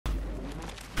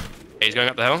He's going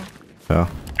up the hill. Yeah.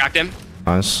 Cracked him.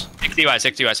 Nice. 60 Y,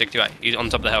 60 Y, 60 Y. He's on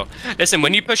top of the hill. Listen,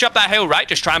 when you push up that hill, right,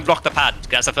 just try and block the pad.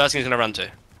 That's the first thing he's gonna run to.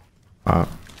 Alright.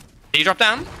 Did he drop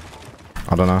down?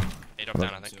 I don't know. He dropped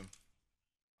down, I think.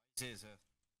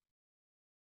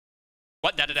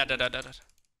 What? Dead.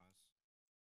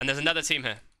 And there's another team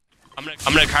here. I'm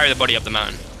gonna carry the body up the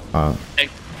mountain. Alright.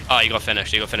 Oh, you got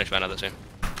finished. You got finished by another team.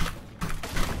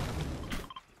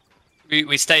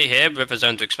 We stay here with a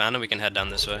zone to expand, and we can head down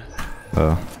this way.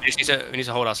 We need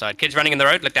to hold our side. Kids running in the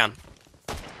road. Look down.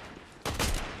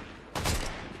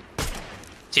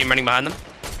 Team running behind them.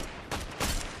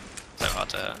 So hard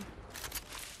to hurt.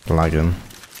 Lagging.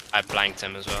 I blanked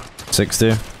him as well.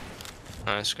 60.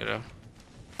 Nice, good job.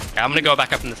 Yeah, I'm gonna go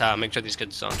back up in the tower. Make sure these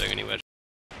kids aren't doing any weird.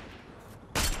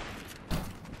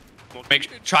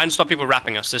 Try and stop people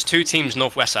wrapping us. There's two teams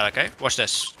northwest side, okay? Watch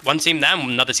this. One team there and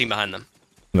another team behind them.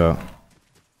 Yeah.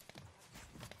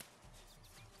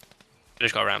 We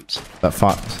just got ramps. That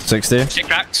 60? 6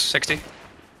 cracks, 60.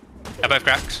 They're both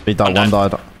cracks. He died, one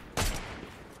died.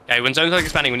 Okay, when zones are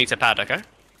expanding, we need to pad, okay?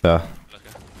 Yeah.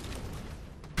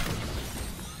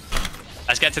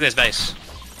 Let's get to this base.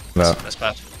 Yeah. That's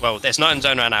bad. Well, it's not in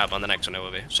zone right now, but on the next one it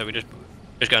will be. So we just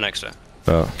go next to it.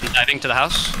 Yeah. Diving to the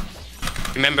house.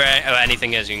 Remember, where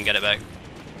anything is, you can get it back.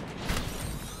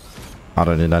 I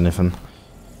don't need anything.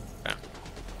 Okay.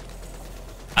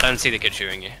 I don't see the kid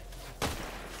shooting you.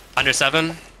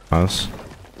 107. Nice.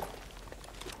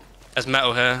 There's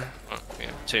metal here. Oh,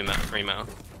 yeah, 2 metal, 3 metal.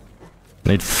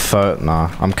 Need 30.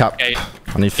 Nah, I'm capped. Okay.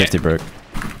 I need 50 brick.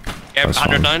 Yeah,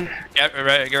 109.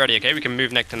 Yeah, get ready, okay? We can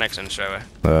move next to next and straight away.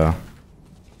 Yeah.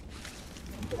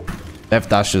 F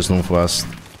dash is northwest.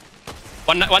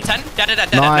 110.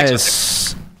 Dead.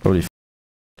 Nice. Holy f.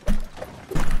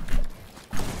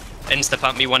 Insta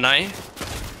pump me 190.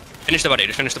 Finish the body.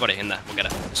 Just finish the body in there. We'll get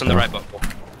it. It's on the right box.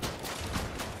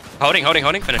 Holding.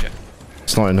 Finish it.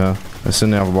 It's not in here. It's in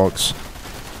the other box.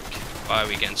 Why are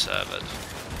we getting servered?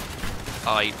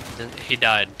 Oh, he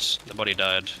died. The body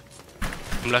died.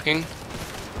 I'm looking.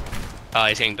 Oh,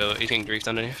 he's getting built. He's getting griefed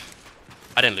underneath.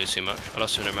 I didn't lose too much. I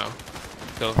lost 200 mil.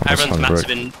 Cool. Everyone's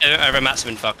mats have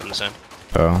been fucked on the same.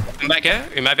 Yeah. Come back here.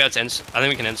 We might be able to insta. I think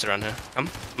we can insta around here. Come.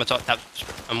 I'm gonna tap.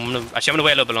 I'm gonna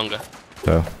wait a little bit longer.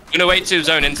 Yeah. I'm gonna wait to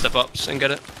zone insta pops and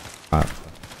get it. Alright.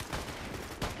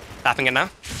 Tapping it now.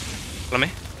 Follow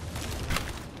me.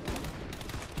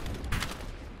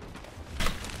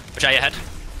 Watch out your head.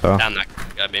 Yeah. Damn, that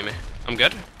gotta be me. I'm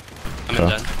good. I'm in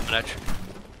zone. I'm on edge.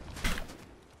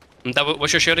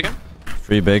 What's your shield again?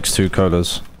 3 bigs, 2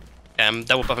 colas.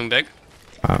 Double buffing big.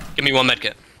 Alright. Give me 1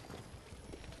 medkit.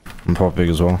 I'm pop big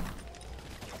as well.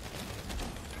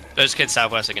 Those kids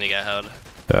southwest are gonna get held.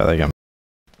 Yeah, they get.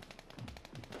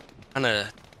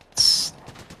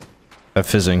 They're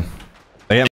fizzing.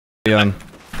 They get again.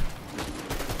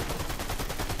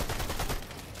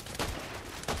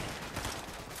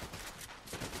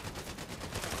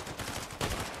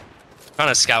 Trying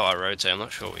to scout our road, so I'm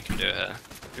not sure what we can do here.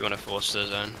 If we want to force the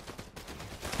zone.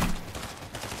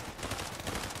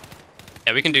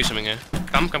 Yeah, we can do something here.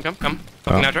 Come. Fucking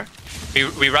outro.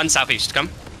 We run southeast. Come.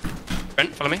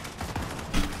 Brent, follow me.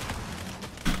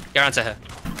 Get around to here.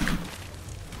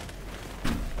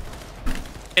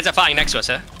 Kids are fighting next to us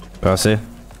here. Yeah, I see.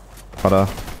 Got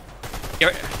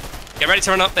Get ready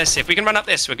to run up this. If we can run up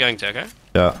this, we're going to, okay?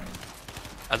 Yeah.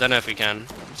 I don't know if we can.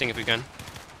 I'm seeing if we can.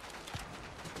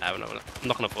 No, I'm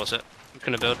not gonna force it. I'm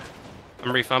gonna build.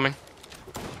 I'm refarming.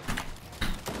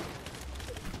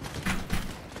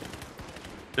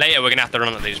 Later, we're gonna have to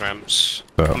run up these ramps.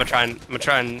 Yeah. I'm gonna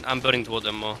try and I'm building towards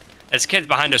them more. There's kids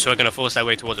behind us who are gonna force their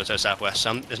way towards us, so southwest.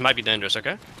 So this might be dangerous,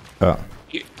 okay? Yeah.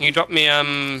 Can you drop me a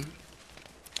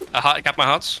heart? Cap my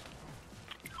hearts.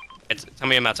 Tell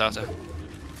me your mats after.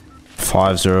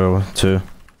 502.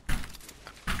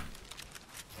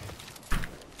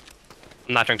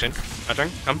 I'm not drinking soon. Not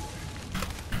drink. Come.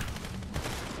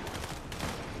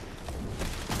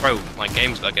 Bro, my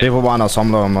game's bugging. People behind us,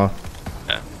 I'm low on more.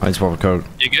 Yeah. I need to pop a code.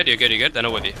 You're good. Then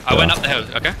I'll with you. I went up the hill,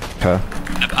 okay? Okay.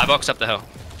 I boxed up the hill.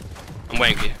 I'm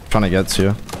waiting for you. Trying to get to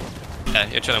you. Yeah,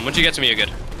 you're chilling. Once you get to me, you're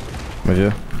good. With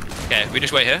you. Okay, we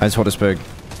just wait here. I just want this big.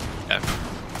 Yeah.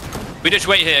 We just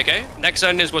wait here, okay? Next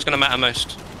zone is what's gonna matter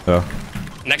most. Yeah.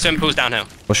 Next zone pulls downhill.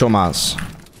 What's your mats?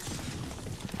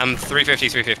 I'm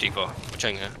 350 core. We're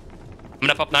chilling here. I'm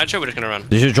gonna pop nitro, we're just gonna run.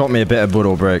 You should drop me a bit of wood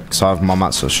or brick, because I have my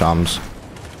mats as shams.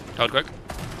 Hold quick.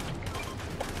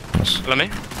 Yes. Follow me.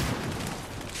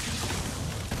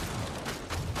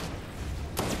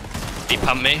 He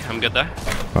pumped me, I'm good there.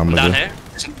 I'm down here.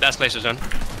 That's Glacier zone.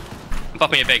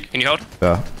 Pop me a big. Can you hold?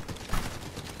 Yeah.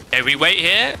 Okay, we wait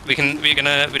here. We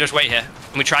just wait here.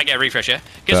 And we try and get a refresh here.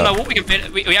 Give us Yeah. no wall. We can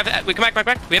fit. We have. We come back.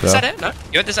 We have to set it. No,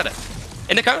 you have to set it.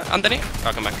 In the corner, underneath.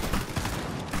 Oh, come back.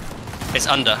 It's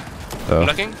under. I'm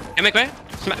looking. Can we make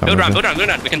build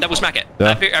around. We can double smack it.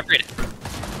 Yeah. Upgrade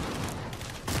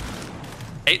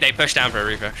it. They push down for a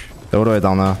refresh. They're all the way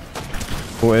down there.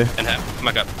 40. And here, come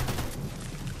back up.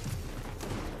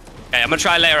 Okay, I'm gonna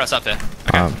try and layer us up here.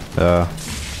 Okay. Yeah.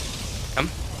 Come.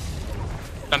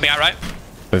 Jumping out right.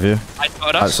 With you. Height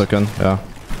spotted us. That's looking, yeah.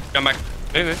 Come back.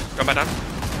 Move. Come back down.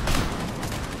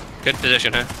 Good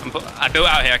position here. I built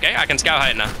out here, okay? I can scout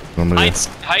height now. I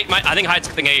think height's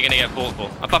the thing you're gonna get fought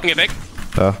for. I'm popping it big.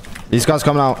 Yeah. These guys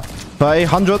coming out. 30,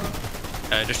 100.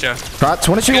 Just chill. Cracked.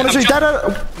 1 HP, 1 HP.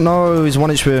 Dead. No, he's 1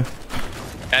 HP.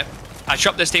 Okay. I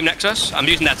chopped this team next to us. I'm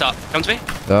using that top. Come to me.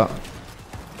 Yeah.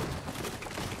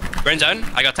 We're in zone.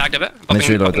 I got tagged a bit. Let's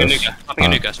reload this. Popping a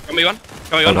nuka. Got me one.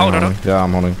 Hold on. Yeah,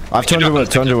 I'm holding. I have 200 wood,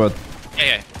 200 wood.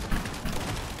 Yeah.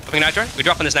 Popping nitro. We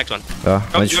drop on this next one. Yeah.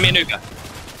 Drop me a nuka.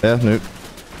 Yeah, nuke.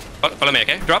 Follow me,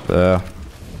 okay? Drop. Yeah.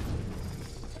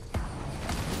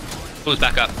 Pulls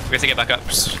back up. We have to get back up.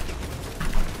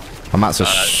 I'm at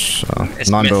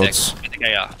 9 builds. Mythic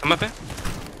AR. Come up here.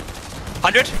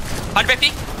 100.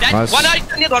 150. Dead. Nice. 1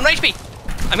 HP.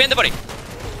 I'm getting the body.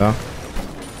 Yeah.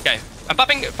 Okay. I'm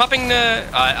popping.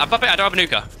 I don't have a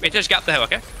nuka. We just get up the hill,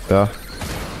 okay? Yeah.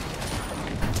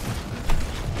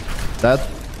 Dead.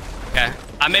 Okay.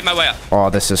 I made my way up. Oh,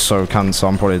 this is so cancer.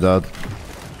 I'm probably dead.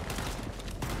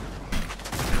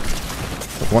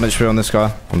 1 HP on this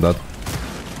guy. I'm dead.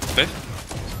 Move.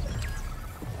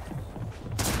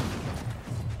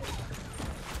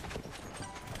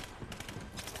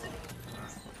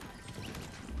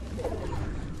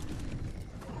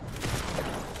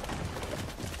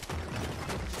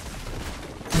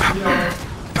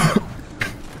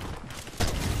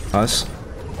 Nice.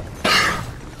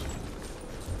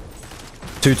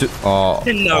 2-2. Oh.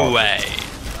 No way.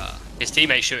 His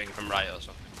teammate's shooting from right or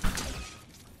something.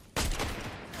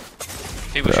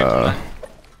 People shoot from there.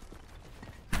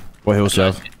 What heals do you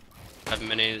have? I have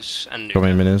minis and Got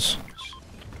me minis.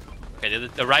 Okay,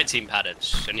 the right team padded,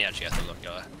 so you actually have to look.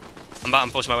 I'm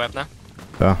forcing my way up now.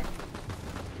 Yeah.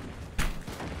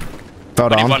 Fell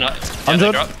down.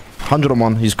 100? 100 on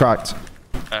one. He's cracked.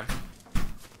 Okay.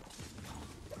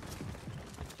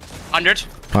 100.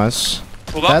 Nice.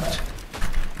 Dead.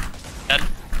 Dead.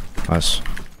 Nice.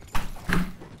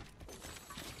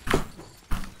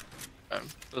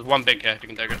 There's one big here, if you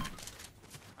can take it.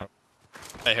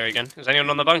 Hey, here again. Is anyone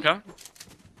on the bunker?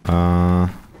 Trying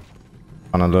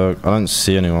to look. I don't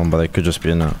see anyone, but they could just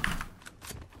be in it.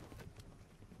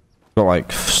 Got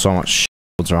like so much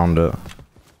shields around it.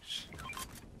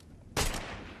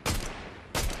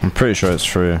 I'm pretty sure it's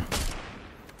true.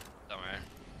 Don't worry.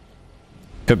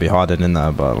 Could be hiding in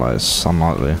there, but like it's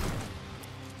unlikely.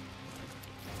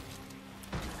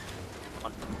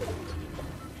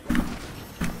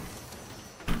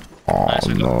 Oh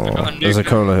Nice, no. There's a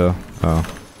cola here.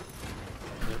 Oh.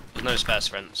 There's no spares,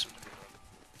 friends.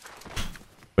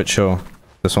 Which hill?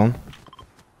 This one?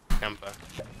 Camper.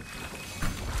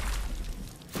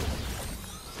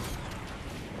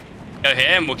 Go here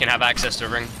and we can have access to a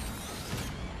ring.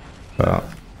 Yeah.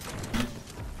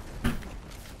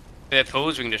 If we have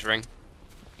pools, we can just ring.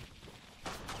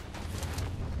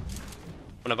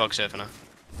 On a bog surfer now.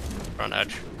 We're on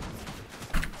edge.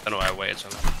 Don't know why I waited so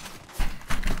long.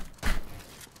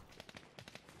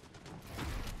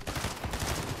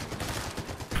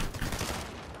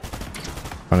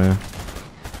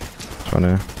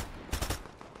 $20.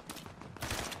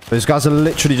 These guys are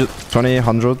literally just 20,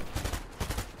 100.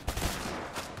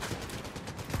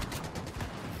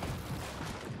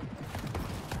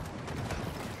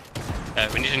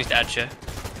 We just need to add shit.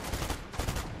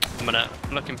 I'm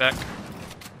looking back.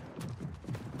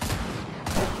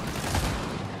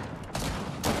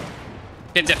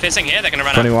 Kids are fizzing here, they're gonna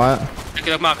run 20 out. white.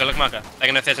 Look marker. They're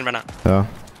gonna fizz and run out. Yeah.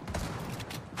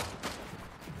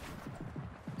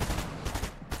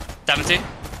 70.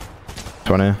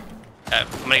 20. I'm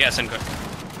gonna get us in quick.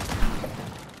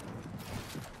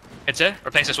 It's here,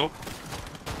 replace this wall.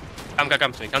 Come to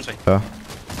me. Yeah.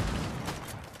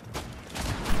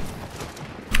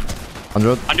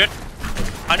 100. 100.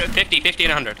 150, 50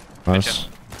 and 100. Nice.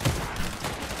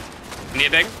 You need a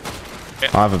big? I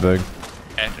have a big.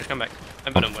 Okay, just come back.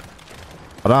 I'm putting wood.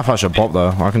 I don't know if I should pop though.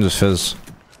 I can just fizz.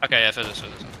 Okay, yeah, fizz this.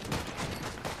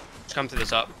 Just come to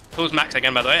this up. Pulls max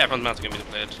again, by the way. Everyone's mounting gonna be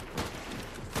deployed.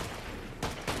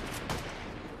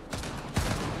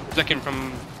 Looking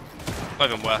from... Not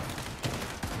even worth.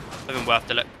 Not even worth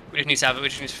to look. We just need to have it. We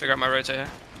just need to figure out my rotor here.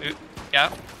 Move.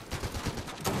 Get out.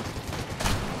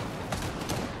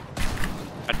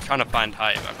 trying to find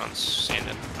height, but I can't see it.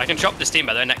 I can chop this team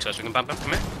by the way next to us. We can bump up.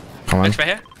 Come here. Come on. Next right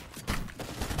here.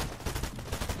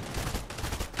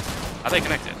 Are they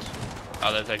connected?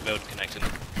 Oh, they're like build connected.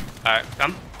 Alright,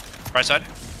 come. Right side.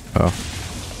 Oh.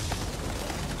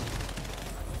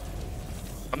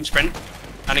 I'm sprint.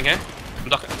 Landing here. I'm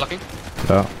blocking.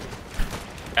 Yeah.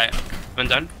 Okay, I'm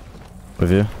done.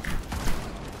 With you.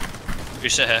 You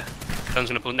sit here.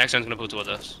 Next one's gonna pull towards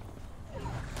us.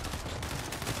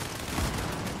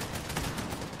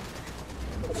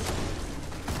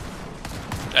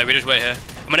 We just wait here.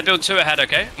 I'm gonna build 2 ahead,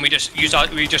 okay? And we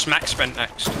just max sprint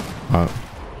next. Alright.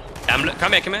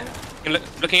 Come here.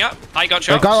 Looking up. I got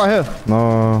shots. Hey, guy right here.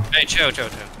 No. Hey, chill.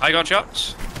 I got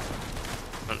shots.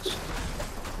 Once.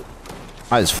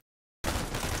 Nice.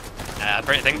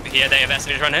 Pretty thing. Here, they have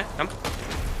MrSavage run here. Come.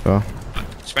 Yeah.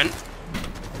 Sprint.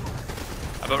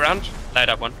 I built round. Light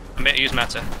up one. I'm gonna use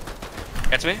matter.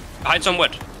 Get to me. Hide some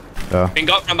wood. Yeah. We can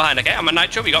go up from behind, okay? I'm a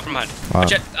nitro. We got from behind. Right.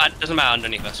 Doesn't matter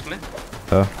underneath us. Come here.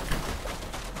 Yeah.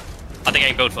 I think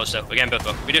getting build for still. We're getting build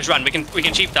for. We just run. We can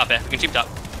cheap top here. We can cheap top.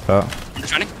 Yeah. I'm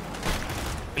just running.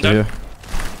 Yeah.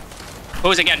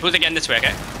 Pause again this way,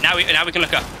 okay? Now we can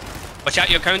look up. Watch out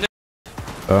your cone.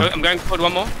 I'm going forward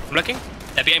one more. I'm looking.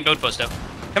 They're getting build for still.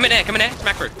 Come in here. It's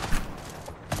macro.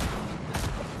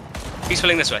 He's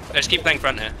filling this way. Let's keep playing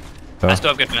front here. Yeah. I still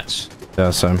have good mats.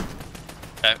 Yeah, same.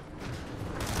 I'm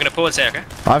gonna pause here, okay?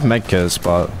 I have med kits,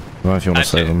 but I don't know if you want to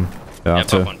save them. Yeah, I have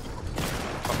two. Pop one.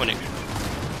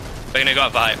 We're gonna go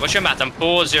up high. What's your mat? I'm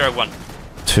 401.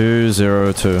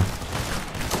 202.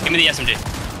 Give me the SMG.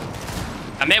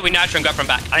 I'm here. We nitro and go from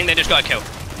back. I think they just got a kill.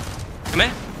 Come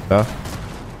here. Yeah.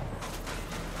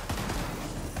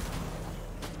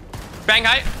 Bang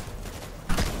height.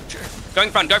 Go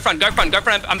front.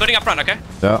 I'm building up front, okay?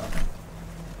 Yeah.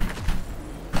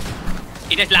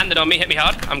 He just landed on me, hit me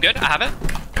hard. I'm good. I have it.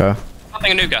 Okay.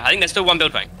 Popping a nuka. I think there's still one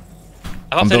build playing.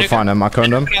 I'm build fine. Am I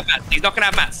coned him? He's not gonna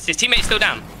have mats. His teammate's still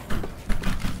down.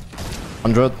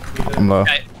 100. I'm low.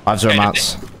 Okay. I have 0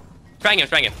 mats. Spraying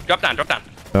him. Drop down.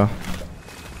 Yeah.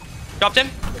 Dropped him.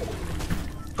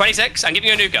 26. I'm giving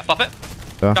you a nuka. Pop it.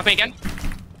 Yeah. Drop me again.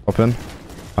 Hop in. I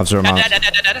have 0 mats.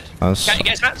 Dead. Nice. Can't you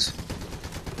get his mats?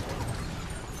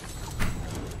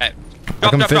 Okay. I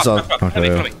can fizz up. Drop. Okay,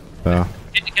 Follow me. yeah.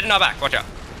 Get in our back. Watch out.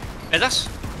 Is us?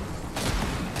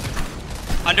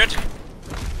 100.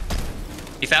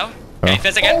 He fell. Okay,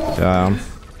 fizz again. Yeah, I am.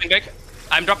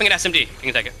 I'm dropping an SMG. You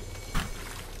can take it.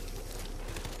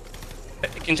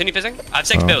 Continue fizzing. I have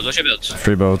 6 builds. What's your builds?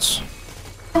 3 boats.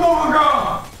 Come on,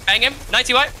 God! Bang him.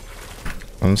 90 white.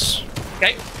 Once.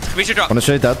 Okay. We should drop. Wanna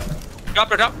show you that?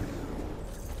 Drop. I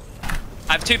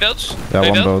have 2 builds. Yeah, 2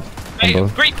 one boat. Hey, One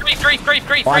boat.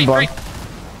 Grief. One boat.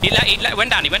 He went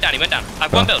down. I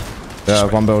have 1 build. Yeah,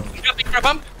 one boat. Dropping for a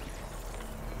bump.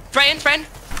 Spraying.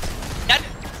 Dead.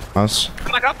 Nice.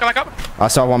 Come back up. I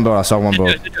saw one boat. Do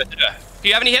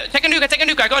you have any hit? Take a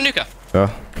nuka. I got a nuka. Yeah.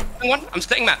 One. I'm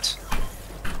splitting mats.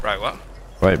 Right, what?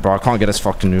 Wait, bro, I can't get this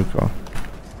fucking nuke, bro.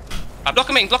 I block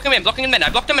him in. I blocked them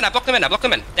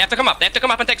in. They have to come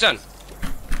up and take zone.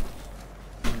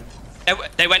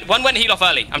 They went heal off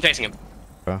early. I'm chasing him.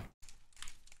 Okay.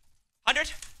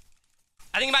 100.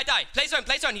 I think he might die.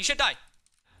 Play zone. He should die.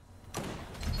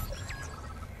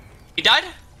 He died?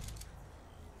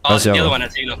 Oh, That's the the other other. one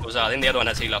has heal off as well. I think the other one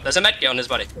has heal off. There's a medkit on his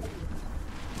body.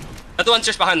 The other one's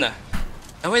just behind there.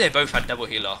 No way they both had double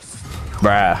heal off.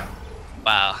 Bruh.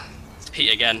 Wow. It's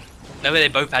Pete again. No way they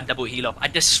both had double heal off. I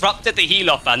disrupted the heal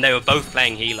off and they were both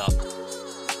playing heal off.